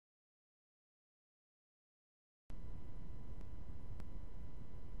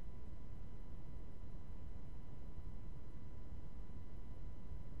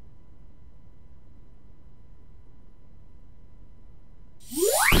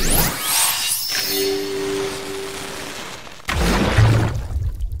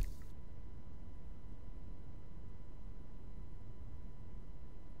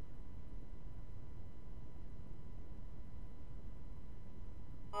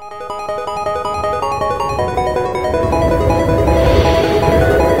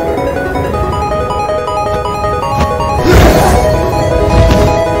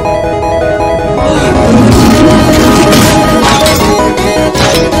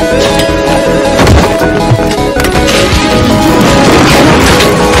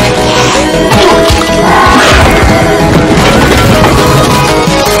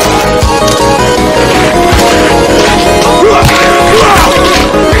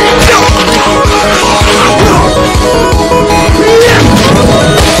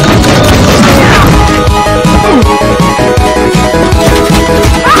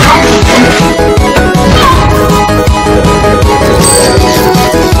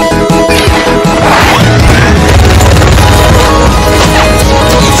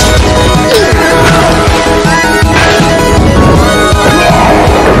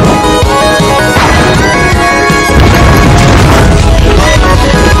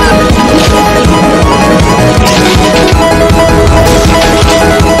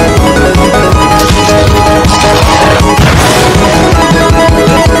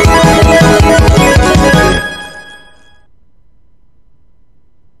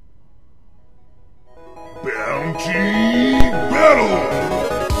Battle!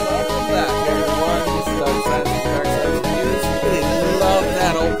 Welcome back, everyone. This is Dark Side Reviews. Really love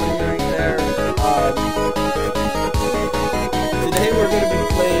that opening right there. Today we're going to be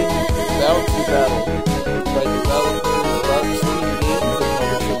playing Bounty Battle by developers Dark Side Games and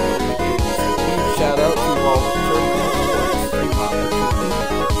Publisher Merge Games. Huge shout out to all Terminal for the stream opportunity.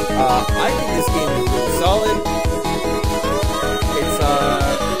 I think this game is really solid. It's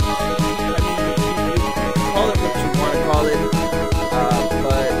call it what you want to call it,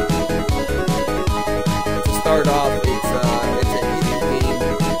 but to start off, it's an indie game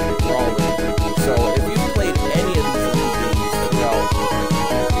brawler. So if you've played any of these indie games throughout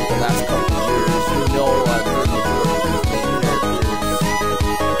the last couple of years, you know the majority of these main characters,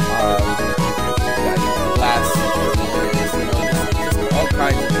 glass characters, just all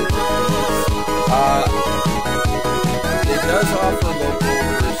kinds of different things. It does offer local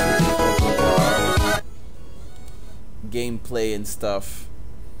versus gameplay and stuff.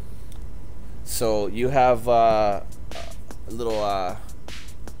 So you have a little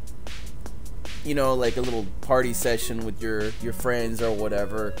like a little party session with your friends or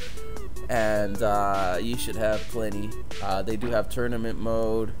whatever, and you should have plenty. They do have tournament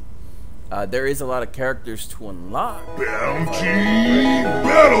mode. There is a lot of characters to unlock. Bounty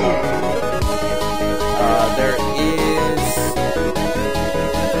Battle! There is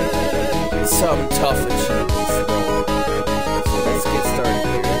some tough achievements though. So let's get started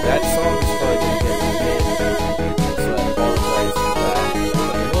here. That song is probably going to get me hit, so I apologize for that.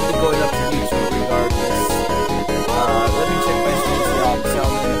 But it will be going up to YouTube regardless. Let me check my stream, see how I'm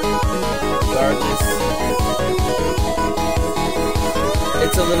sounding. Regardless,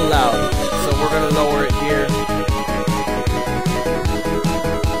 it's a little loud, so we're going to lower it here.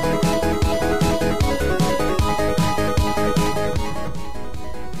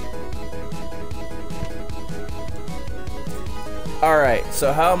 Alright,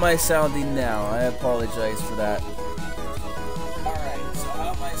 so how am I sounding now? I apologize for that. Alright, so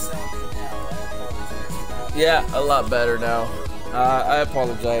how am I sounding now? I apologize for that. Yeah, a lot better now. I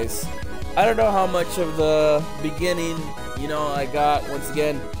apologize. I don't know how much of the beginning, I got. Once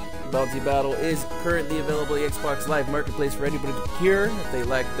again, Bounty Battle is currently available at Xbox Live Marketplace for anybody to procure if they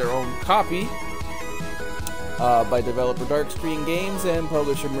like their own copy. By developer Dark Screen Games and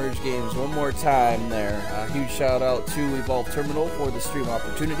publisher Merge Games. One more time there. Huge shout out to Evolve Terminal for the stream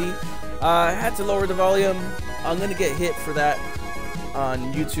opportunity. I had to lower the volume. I'm going to get hit for that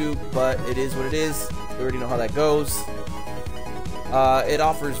on YouTube, but it is what it is. You already know how that goes. It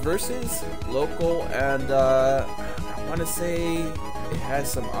offers versus, local, and I want to say it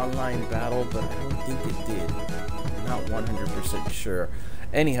has some online battle, but I don't think it did. I'm not 100% sure.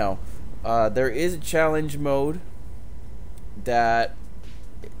 Anyhow, there is a challenge mode that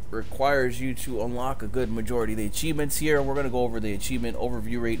requires you to unlock a good majority of the achievements here. We're going to go over the achievement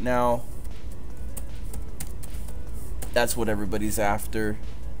overview right now. That's what everybody's after.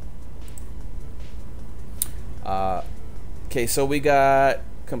 Okay, so we got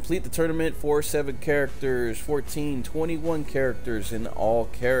complete the tournament, 7 characters, 14, 21 characters in all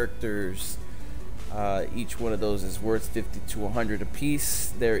characters. Each one of those is worth 50 to 100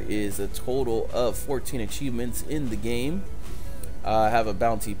 apiece. There is a total of 14 achievements in the game. Have a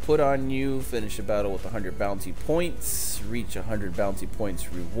bounty put on you, finish a battle with 100 bounty points, reach 100 bounty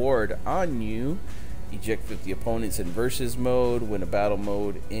points reward on you, eject 50 opponents in versus mode, win a battle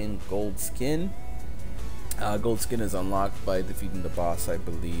mode in gold skin. Gold skin is unlocked by defeating the boss, I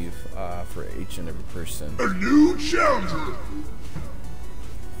believe, for each and every person. A new challenger!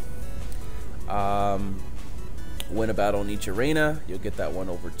 Win a battle in each arena, you'll get that one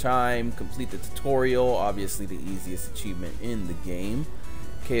over time. Complete the tutorial, obviously the easiest achievement in the game.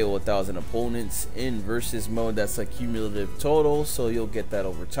 KO 1,000 opponents in versus mode, that's a cumulative total, so you'll get that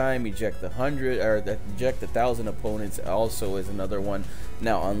over time. Eject 1,000 opponents also is another one.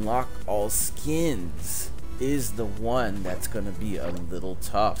 Now unlock all skins is the one that's gonna be a little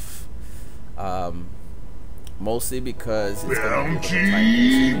tough. Mostly because it's going to be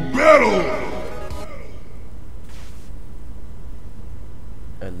a time Battle!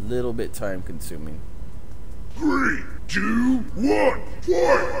 A little bit time consuming. 3, 2, 1,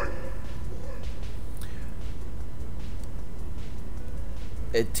 fight!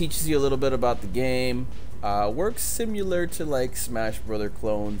 It teaches you a little bit about the game. Works similar to like Smash Brother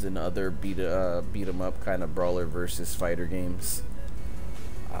clones and other beat 'em up kind of brawler versus fighter games.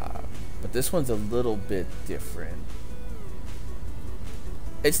 But this one's a little bit different.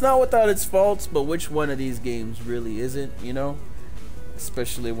 It's not without its faults, but which one of these games really isn't,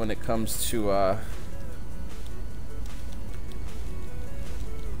 Especially when it comes to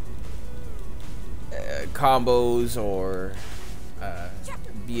combos or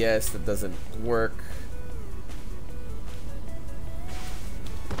BS that doesn't work.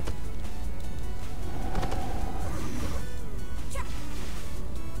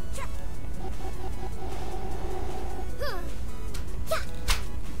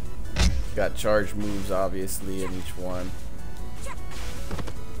 Got charge moves obviously in each one.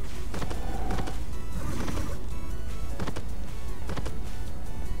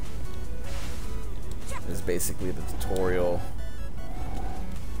 This is basically the tutorial.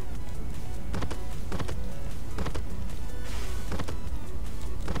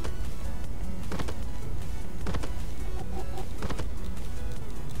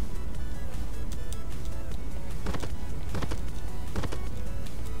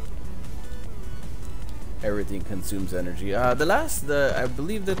 Everything consumes energy. I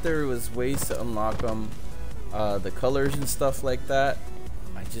believe that there was ways to unlock them, the colors and stuff like that.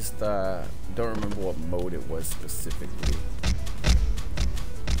 I just don't remember what mode it was specifically.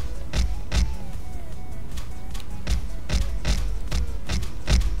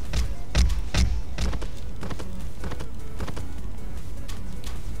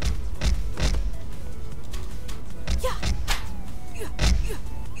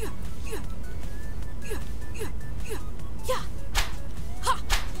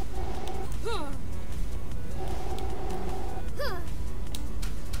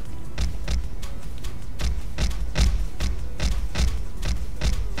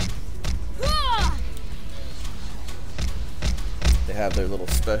 They have their little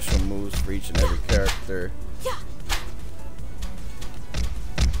special moves for each and every character.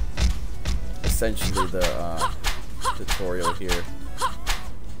 Essentially the tutorial here.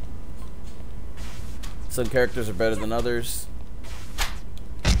 Some characters are better than others.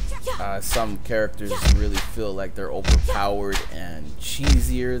 Some characters really feel like they're overpowered and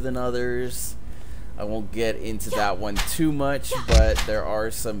cheesier than others. I won't get into that one too much, but there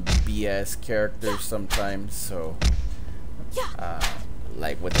are some BS characters sometimes, so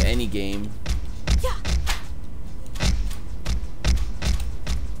like with any game.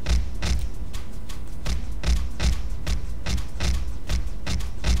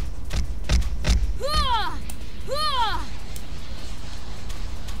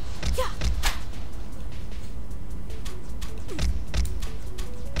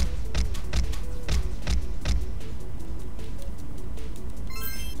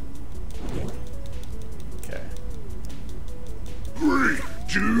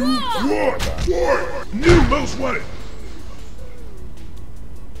 New most wanted.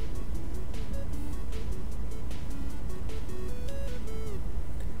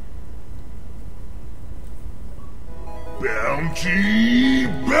 Bounty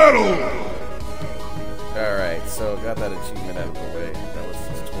battle. All right, so got that achievement out of the way. That was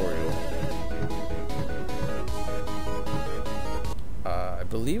the tutorial. I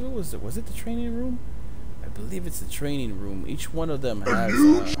believe it was it the training room? I believe it's the training room. Each one of them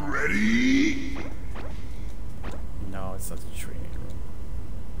has. Ready? No, it's not the training room.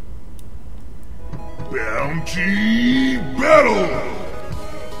 Bounty battle.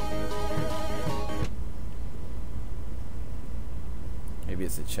 Maybe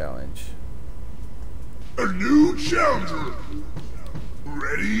it's a challenge. A new challenger.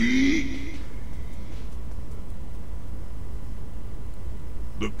 Ready?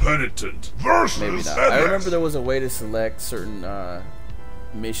 The penitent versus Maybe not. I remember there was a way to select certain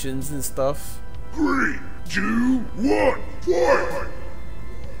missions and stuff. 3, 2, 1, fight!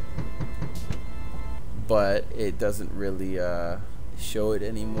 But it doesn't really show it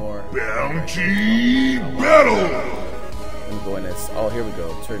anymore. Bounty battle! Let me go in this. Oh, here we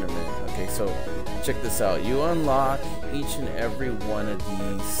go. Tournament. Okay, so check this out. You unlock each and every one of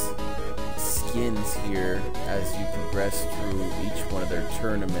these skins here as you progress through each one of their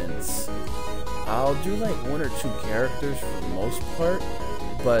tournaments. I'll do like 1 or 2 characters for the most part,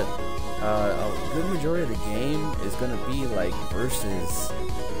 but a good majority of the game is going to be like versus,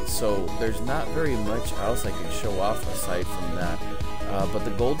 so there's not very much else I can show off aside from that. But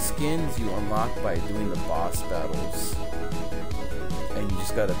the gold skins you unlock by doing the boss battles, and you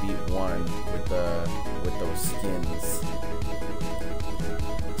just gotta beat one with those skins.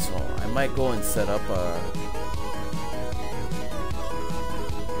 So I might go and set up a.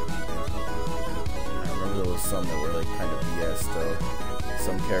 I remember there was some that were like kind of BS though.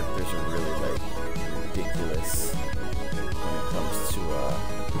 Some characters are really like ridiculous when it comes to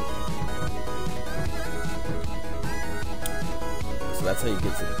so that's how you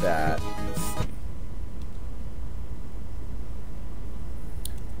get to that. Let's see.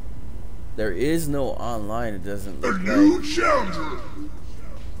 There is no online, it doesn't look A new like. challenger.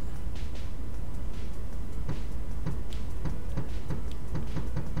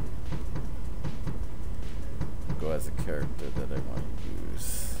 character that I want to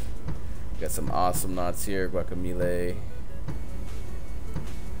use. Got some awesome knots here, Guacamelee.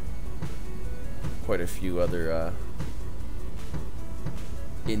 Quite a few other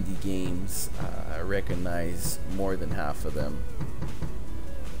indie games. I recognize more than half of them.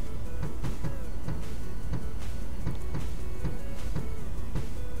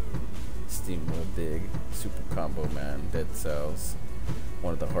 Steamroll Dig, Super Combo Man, Dead Cells,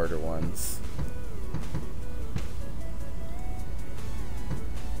 one of the harder ones.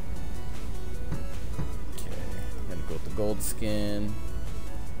 Okay, I'm gonna go with the gold skin.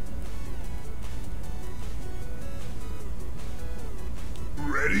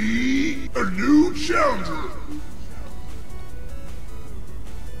 Ready? A new challenger!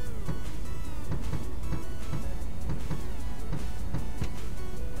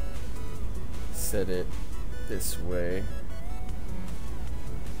 Set it this way.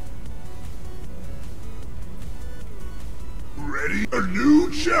 Ready? A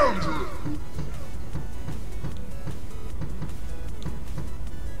new challenger!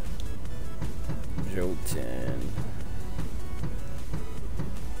 Jotun.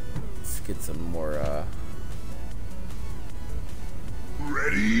 Let's get some more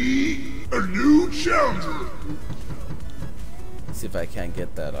Ready? A new challenger! see if I can't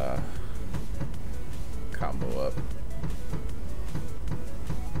get that combo up.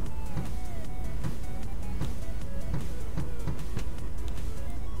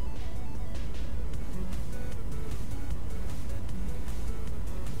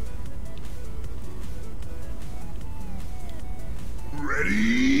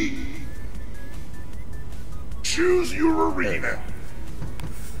 Ready? Choose your arena.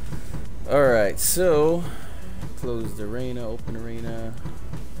 Alright, so closed arena, open arena.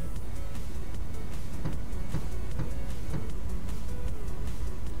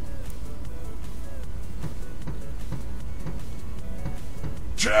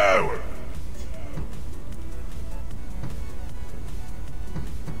 Tower.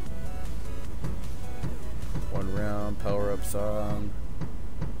 One round, power ups on.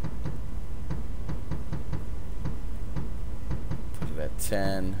 Put it at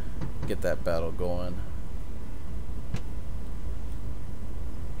 10. Get that battle going.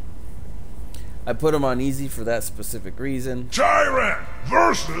 I put them on easy for that specific reason. Tyrant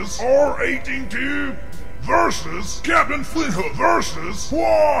versus R182 versus Captain Flinthook versus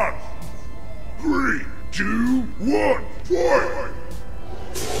Swan. 3, 2, 1, fight!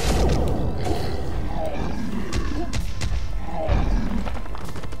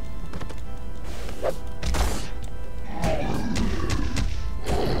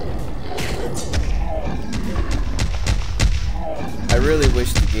 I really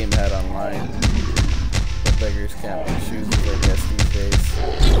wish the game had online. But beggars can't be choosers, I guess, these days.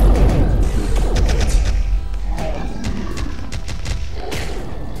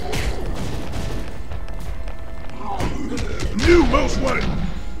 New most wanted.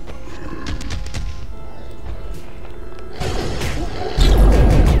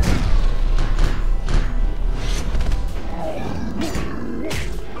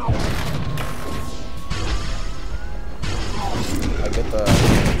 I get the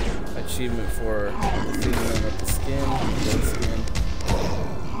achievement for defeating them with the skin, gold skin.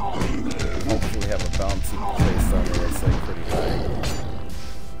 Hopefully have a bounty placed on it that's like pretty high.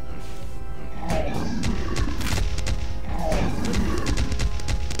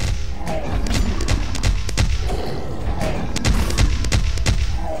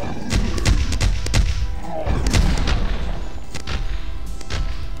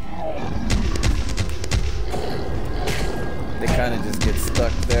 They kind of just get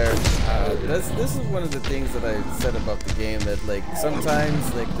stuck there. This is one of the things that I said about the game, that like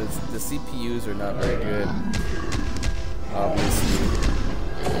sometimes like the CPUs are not very good, obviously,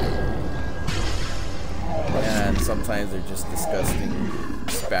 and sometimes they're just disgusting,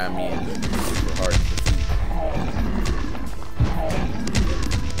 spammy, and super hard to defeat.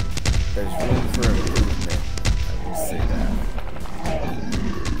 There's room for improvement, I will say that,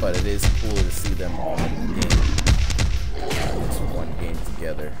 but it is cool to see them all in the game. Just one game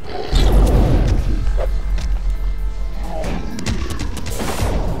together.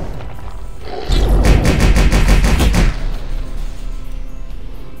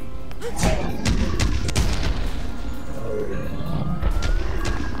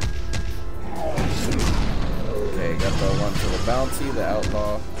 Okay, got the one for the bounty, the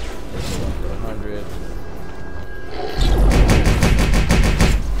outlaw. There's the one for the 100.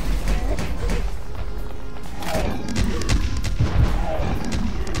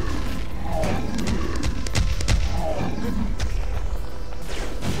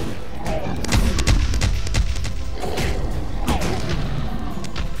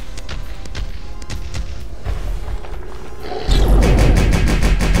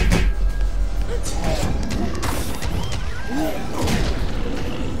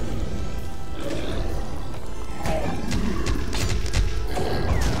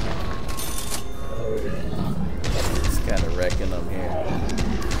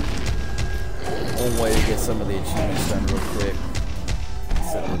 One way to get some of the achievements done real quick.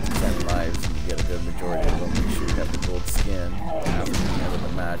 Set it to 10 lives and you get a good majority of them. Make sure you have the gold skin. After the end of the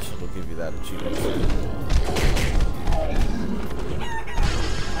match, it'll give you that achievement.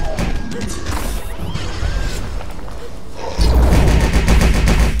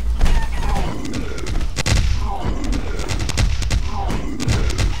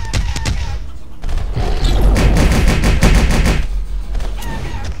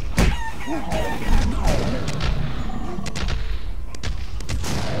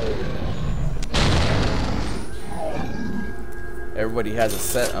 Everybody has a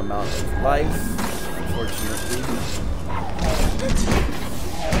set amount of life, unfortunately.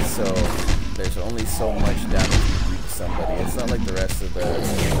 So there's only so much damage you do to somebody. It's not like the rest of the like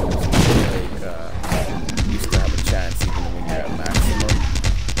used to have a chance even when you're at maximum.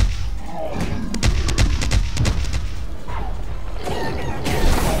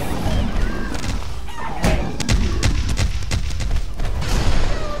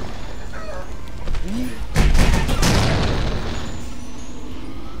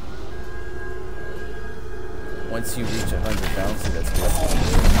 Once you reach 100 bouncy, that's good.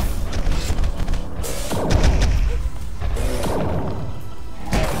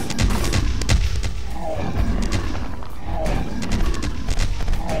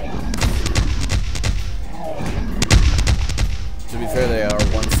 To be fair, they are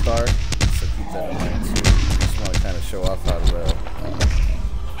 1 star, so keep that in mind too. Just want to kind of show off how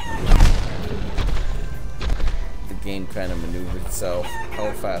the game kind of maneuvers itself,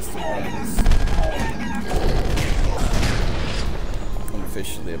 how fast it runs. I'm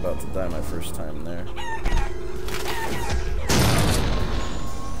officially about to die my first time there.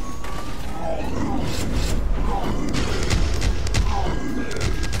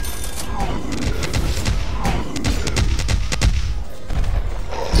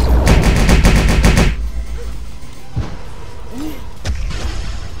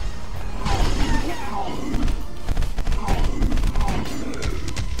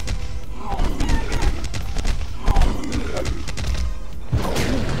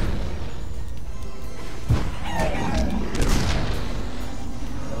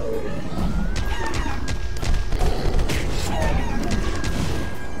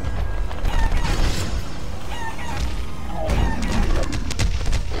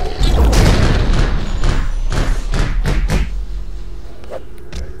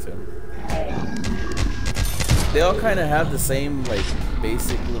 They all kind of have the same like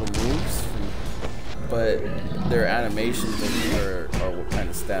basic little moves, but their animations are what kind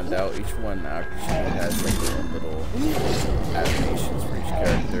of stand out. Each one actually has like their own little animations for each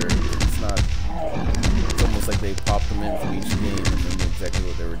character. It's almost like they popped them in from each game and they knew exactly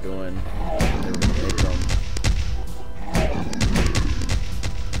what they were doing. They were gonna make them.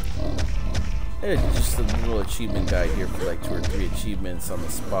 Yeah, just a little achievement guide here for like 2 or 3 achievements on the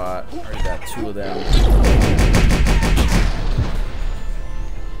spot. Already got 2 of them.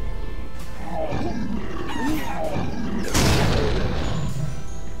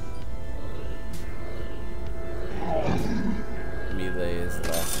 Melee is the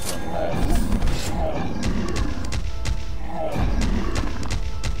last one left.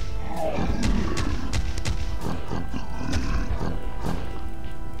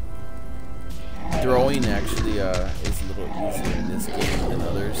 Throwing actually is a little easier in this game than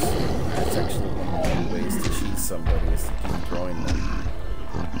others. It's actually one of the ways to cheat somebody is to keep throwing them.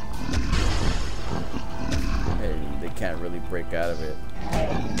 And they can't really break out of it.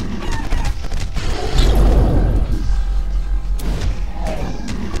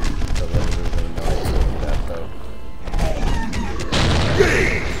 So I don't really know how to do that though.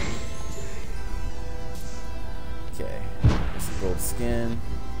 Okay, there's a gold skin.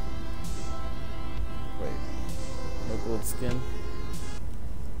 Wait, no gold skin?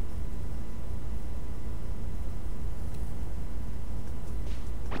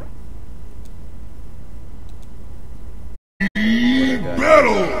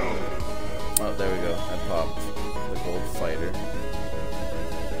 Battle! Oh, there we go. I popped the gold fighter.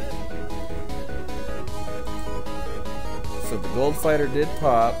 So the gold fighter did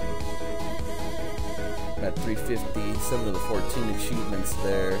pop at 350. 7 of the 14 achievements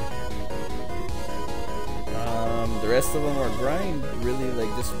there. The rest of them are grind, really, like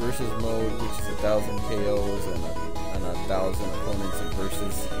just versus mode, which is 1,000 KOs and 1,000 opponents in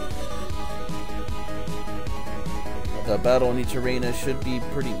versus. The battle in each arena should be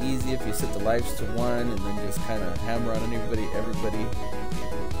pretty easy if you set the lives to 1 and then just kind of hammer on everybody.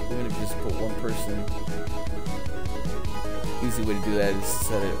 Even if you just put 1 person. Easy way to do that is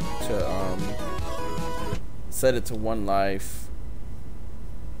set it to 1 life.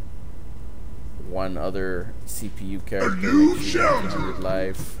 one other CPU character new makes you 100 challenger.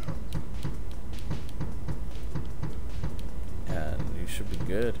 life. And you should be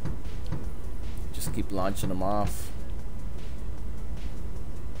good. Just keep launching them off.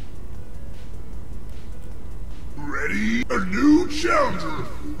 Ready? A new challenger.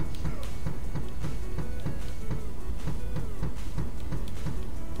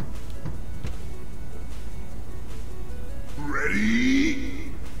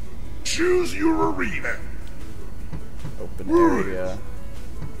 Ready? Choose your arena. Open area.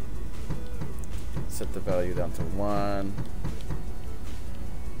 Set the value down to 1.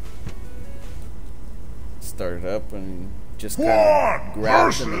 Start it up and just kind of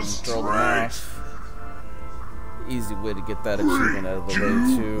grab them and throw them off. Easy way to get that achievement out of the way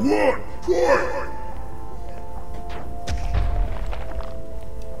too. 1, fight!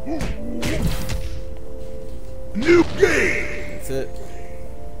 New game! That's it.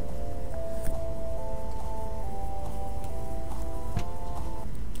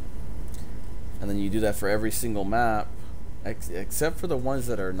 And then you do that for every single map, except for the ones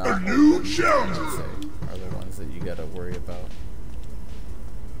that are not A new open, challenger. I'd say, are the ones that you gotta worry about.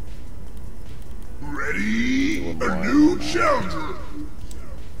 Ready? Do A more new than that. challenger.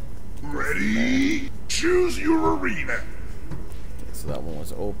 Ready? Choose your arena. Okay, so that one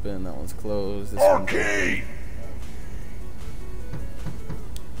was open, that one's closed. This one's open. Arcade.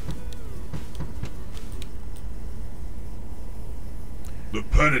 The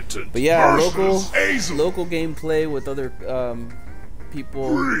Penitent. But yeah, versus Azel. local gameplay with other people.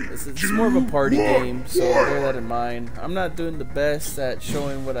 3, It's more of a party 2, 1, game, so bear that in mind. I'm not doing the best at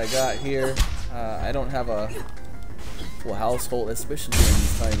showing what I got here. I don't have a full household, especially in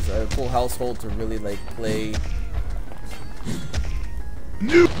these times. I have a full household to really like play.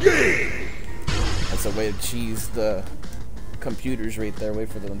 New game. That's a way to cheese the computers right there. Wait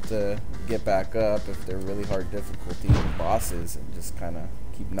for them to get back up if they're really hard difficulty bosses, and just kind of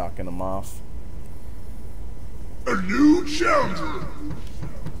keep knocking them off. A new challenger.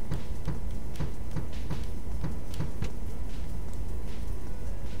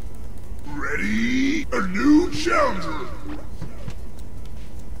 Ready? A new challenger.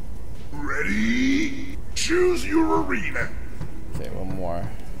 Ready? Choose your arena. Okay, one more.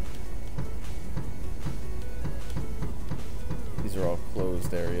 These are all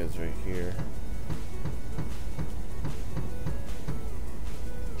closed areas right here.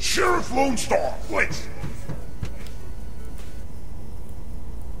 Sheriff Lone Star, place.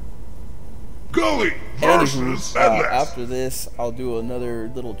 Gully versus Anywho, Atlas. after this, I'll do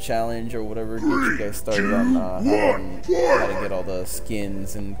another little challenge or whatever, get you 3, guys started 2, on 1, how to fight. get all the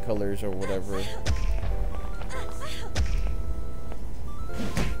skins and colors or whatever.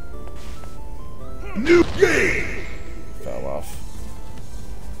 New game. Fell off.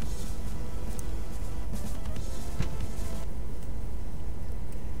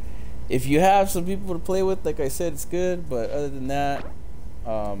 If you have some people to play with, like I said, it's good. But other than that,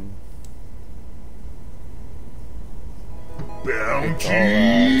 Bounty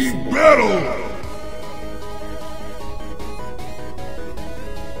single battle.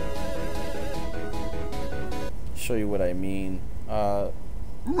 show you what I mean.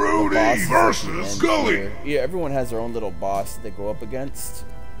 Rudy Bosses at the versus end Scully. here. Yeah, everyone has their own little boss they go up against,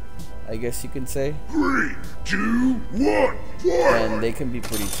 I guess you can say. 3, 2, 1, fight. And they can be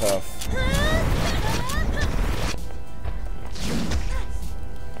pretty tough.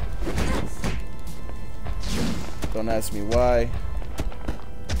 Don't ask me why.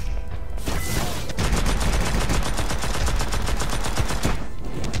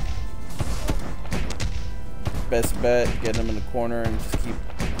 Best bet, get them in the corner and just keep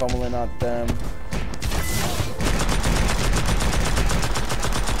pummeling at them.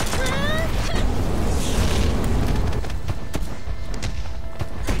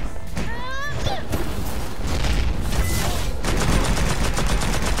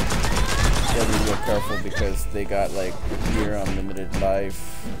 Gotta be real careful because they got like near unlimited life.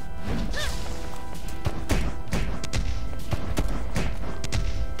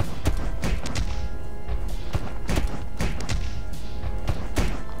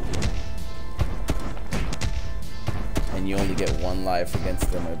 And you only get 1 life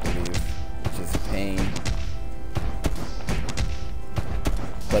against them, I believe, which is a pain.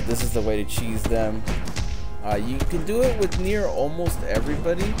 But this is the way to cheese them. You can do it with near almost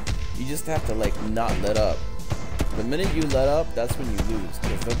everybody. You just have to like not let up. The minute you let up, that's when you lose,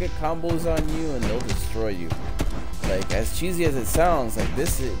 because they'll get combos on you and they'll destroy you. Like, as cheesy as it sounds,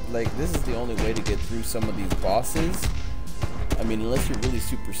 this is the only way to get through some of these bosses. I mean, unless you're really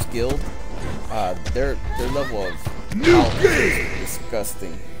super skilled, their level of New health game. is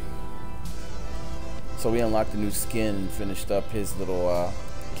disgusting. So we unlocked a new skin and finished up his little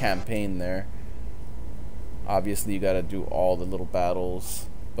campaign there. Obviously you gotta do all the little battles,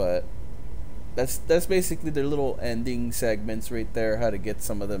 but that's basically their little ending segments right there, how to get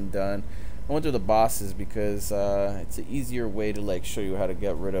some of them done. I went through the bosses because it's an easier way to like show you how to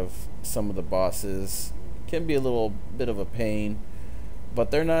get rid of some of the bosses. Can be a little bit of a pain,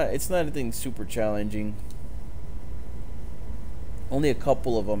 but it's not anything super challenging. Only a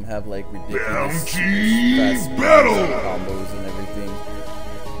couple of them have like ridiculous fast battle combos and everything.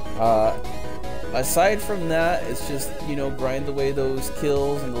 Aside from that, it's just, you know, grind away those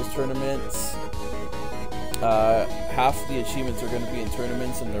kills and those tournaments. Half the achievements are going to be in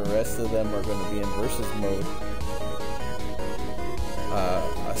tournaments and the rest of them are going to be in versus mode.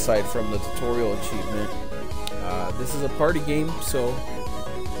 Aside from the tutorial achievement. This is a party game, so,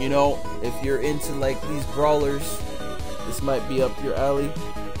 you know, if you're into like these brawlers, this might be up your alley.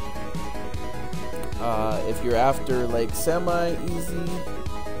 If you're after like semi-easy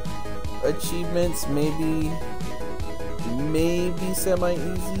achievements, maybe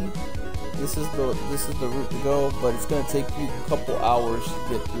semi-easy, this is the route to go, but it's gonna take you a couple hours to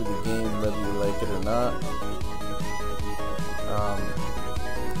get through the game, whether you like it or not.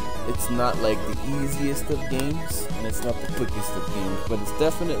 It's not like the easiest of games, and it's not the quickest of games, but it's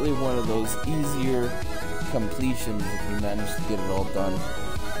definitely one of those easier completions if you manage to get it all done.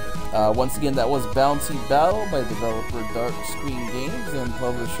 Once again, that was Bouncy Battle by developer Dark Screen Games and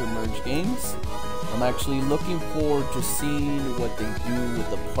publisher Merge Games. I'm actually looking forward to seeing what they do with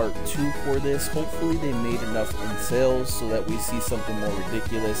the part 2 for this. Hopefully they made enough in sales so that we see something more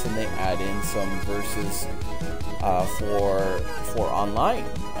ridiculous and they add in some verses for online,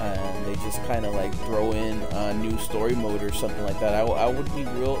 and they just kind of like throw in a new story mode or something like that. I would be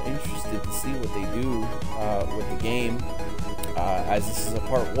real interested to see what they do with the game. As this is a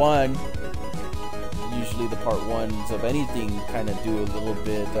part 1, usually the part 1s of anything kind of do a little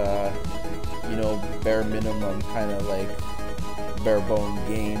bit, you know, bare minimum, kind of like bare bone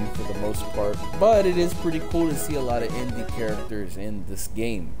game for the most part. But it is pretty cool to see a lot of indie characters in this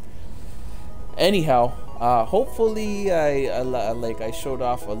game. Anyhow, hopefully I showed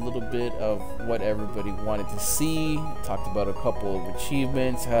off a little bit of what everybody wanted to see. Talked about a couple of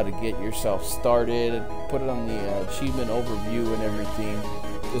achievements, how to get yourself started, put it on the achievement overview and everything.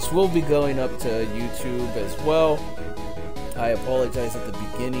 This will be going up to YouTube as well. I apologize at the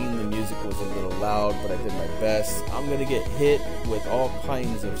beginning, the music was a little loud, but I did my best. I'm gonna get hit with all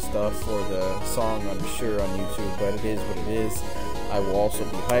kinds of stuff for the song, I'm sure, on YouTube, but it is what it is. I will also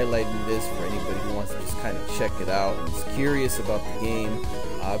be highlighting this for anybody who wants to just kind of check it out and is curious about the game.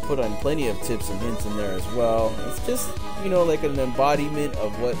 I put on plenty of tips and hints in there as well. It's just, you know, like an embodiment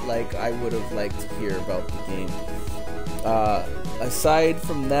of what like I would have liked to hear about the game. Aside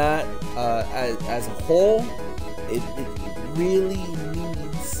from that, as a whole, it really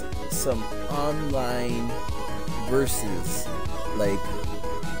needs some online versus. Like,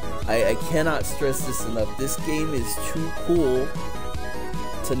 I cannot stress this enough. This game is too cool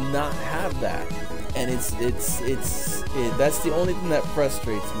to not have that, and it's that's the only thing that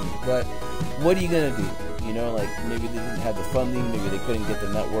frustrates me. But what are you gonna do? You know, like maybe they didn't have the funding, maybe they couldn't get the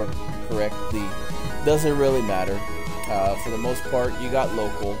network correctly. Doesn't really matter. For the most part, you got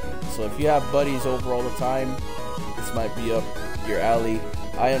local. So if you have buddies over all the time, this might be up your alley.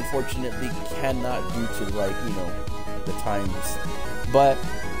 I unfortunately cannot due to, like, you know, the times. But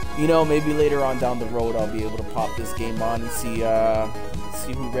you know, maybe later on down the road I'll be able to pop this game on and see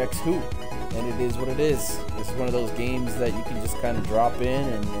who wrecks who. And it is what it is. It's one of those games that you can just kind of drop in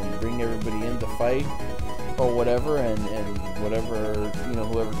and bring everybody in to fight or whatever, and whatever, you know,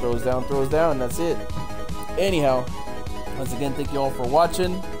 whoever throws down, that's it. Anyhow, once again, thank you all for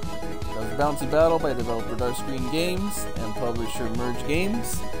watching. That was Bouncy Battle by developer Dark Screen Games and publisher Merge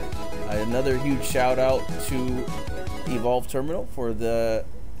Games. Another huge shout out to Evolve Terminal for the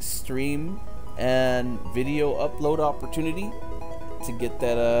stream and video upload opportunity to get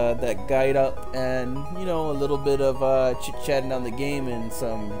that guide up, and you know, a little bit of chit-chatting on the game and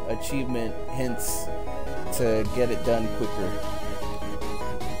some achievement hints to get it done quicker.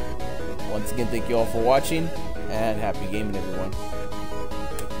 Once again, thank you all for watching, and happy gaming, everyone.